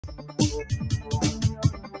Welcome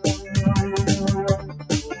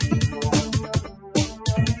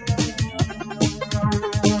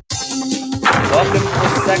to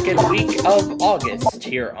the second week of August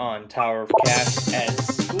here on Tower of Cash,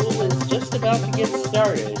 as school is just about to get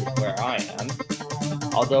started where I am.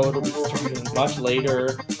 Although it'll be starting much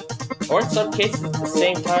later, or in some cases at the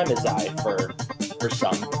same time as I, for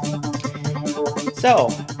some. So,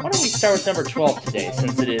 why don't we start with number 12 today,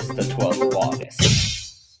 since it is the 12th of August.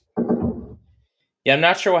 Yeah, I'm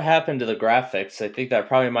not sure what happened to the graphics. I think that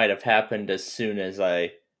probably might have happened as soon as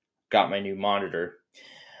I got my new monitor.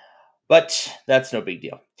 But that's no big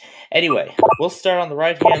deal. Anyway, we'll start on the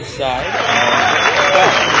right-hand side.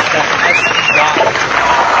 Just that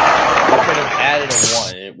SY. We could have added a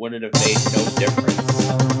 1. It wouldn't have made no difference.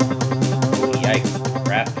 Yikes, the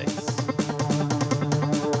graphics.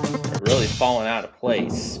 They're really falling out of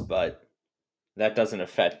place, but that doesn't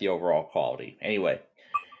affect the overall quality. Anyway,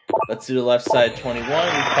 let's do the left side 21. We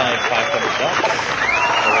find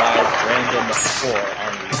 $500. Otherwise, random 4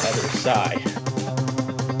 on the other side.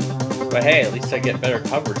 But hey, at least I get better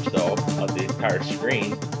coverage, though, of the entire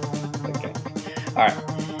screen. Okay. Alright.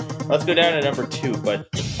 Let's go down to number 2. But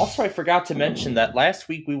also, I forgot to mention that last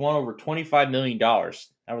week we won over $25 million.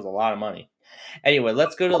 That was a lot of money. Anyway,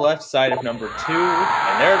 let's go to the left side of number 2.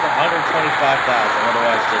 And there's $125,000.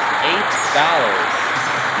 Otherwise, just $8.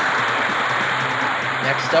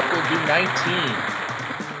 Next up, we'll do 19.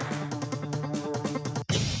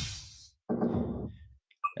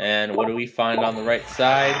 And what do we find on the right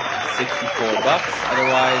side? $64.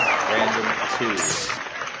 Otherwise, random 2.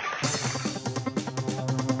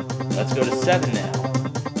 Let's go to 7 now.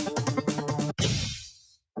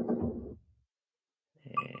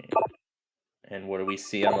 And what do we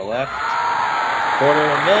see on the left?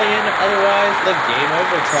 $250,000. Otherwise, the game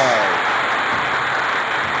over card.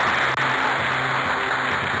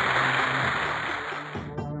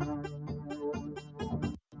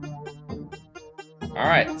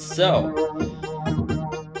 Alright, so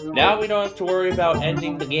now we don't have to worry about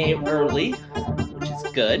ending the game early, which is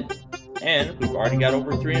good. And we've already got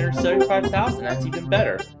over $375,000. That's even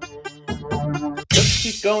better. Let's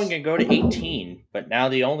keep going and go to 18. But now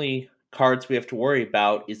the only cards we have to worry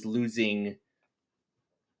about is losing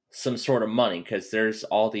some sort of money, because there's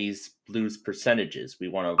all these lose percentages. We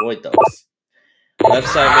want to avoid those. Left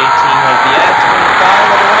side of 18 has the add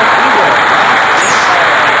 25. Otherwise, we will.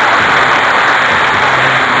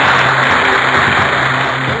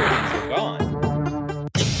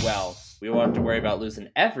 Well, we won't have to worry about losing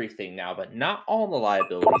everything now, but not all the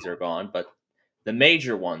liabilities are gone, but the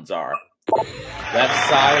major ones are. Left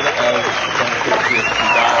side of 150 is $2,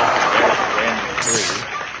 and there's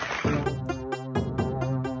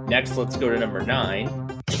random 3. Next, let's go to number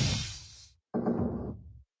 9.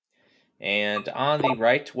 And on the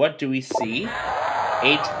right, what do we see?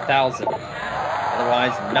 8,000.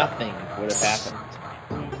 Otherwise, nothing would have happened.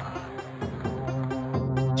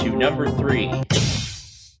 To number 3.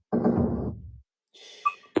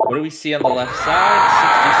 What do we see on the left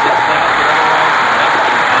side? 66,000. Otherwise,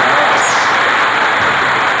 nothing.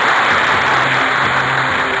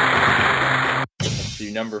 Let's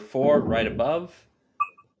do number 4, right above.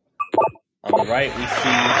 On the right, we see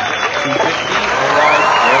 250. Otherwise,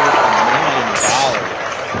 there was $1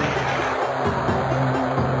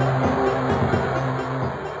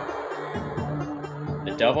 million.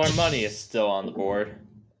 The double our money is still on the board.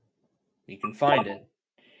 You can find it.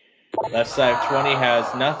 Left side of 20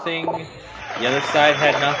 has nothing. The other side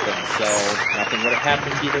had nothing, so nothing would have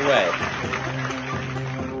happened either way.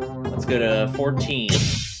 Let's go to 14.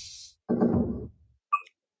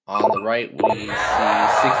 On the right, we see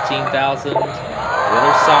 16,000. The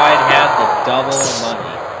other side had the double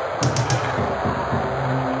money.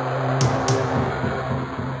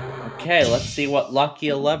 Okay, let's see what Lucky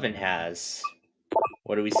 11 has.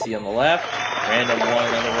 What do we see on the left? Random 1,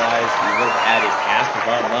 otherwise we would have added half of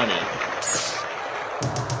our money.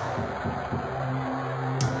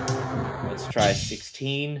 Let's try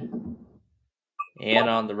 16. And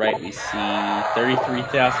on the right, we see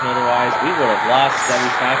 33,000. Otherwise, we would have lost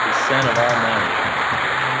 75% of our money.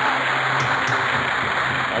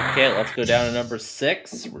 Okay, let's go down to number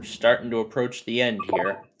 6. We're starting to approach the end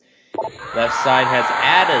here. Left side has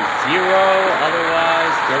add a 0.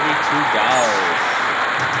 Otherwise, $32.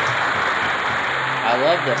 I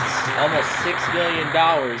love this. Almost $6 million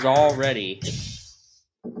already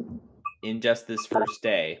in just this first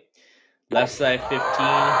day. Left side 15.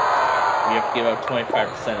 We have to give up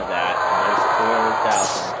 25% of that, and there's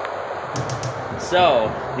 4,000.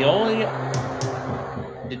 So, the only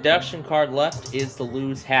deduction card left is to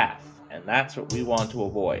lose half, and that's what we want to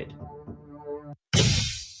avoid.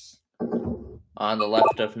 on the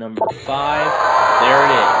left of number 5. There it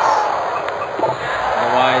is.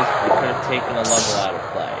 Otherwise, we could have taken a level out of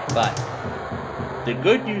play. But the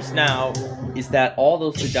good news now is that all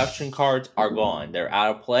those deduction cards are gone. They're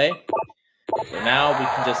out of play. So now we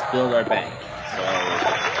can just build our bank. So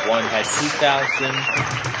one had 2,000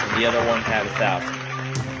 and the other one had 1,000.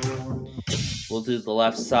 We'll do the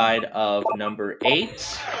left side of number 8.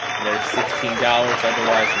 There's $16,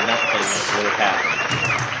 otherwise nothing would have happened.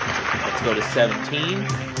 Let's go to 17.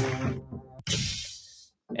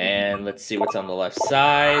 And let's see what's on the left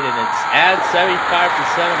side. And it's add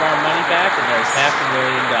 75% of our money back, and there's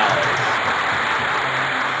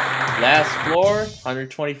 $500,000. Last floor,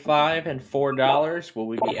 $125 and $4. Will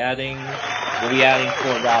we be adding? We'll be adding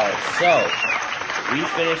 $4. So we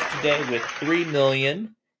finished today with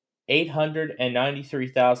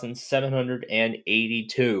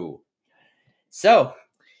 $3,893,782. So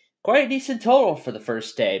quite a decent total for the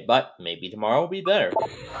first day, but maybe tomorrow will be better.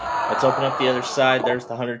 Let's open up the other side. There's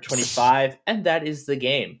the 125, and that is the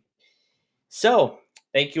game. So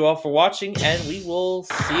thank you all for watching, and we will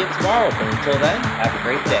see you tomorrow. But until then, have a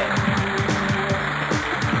great day.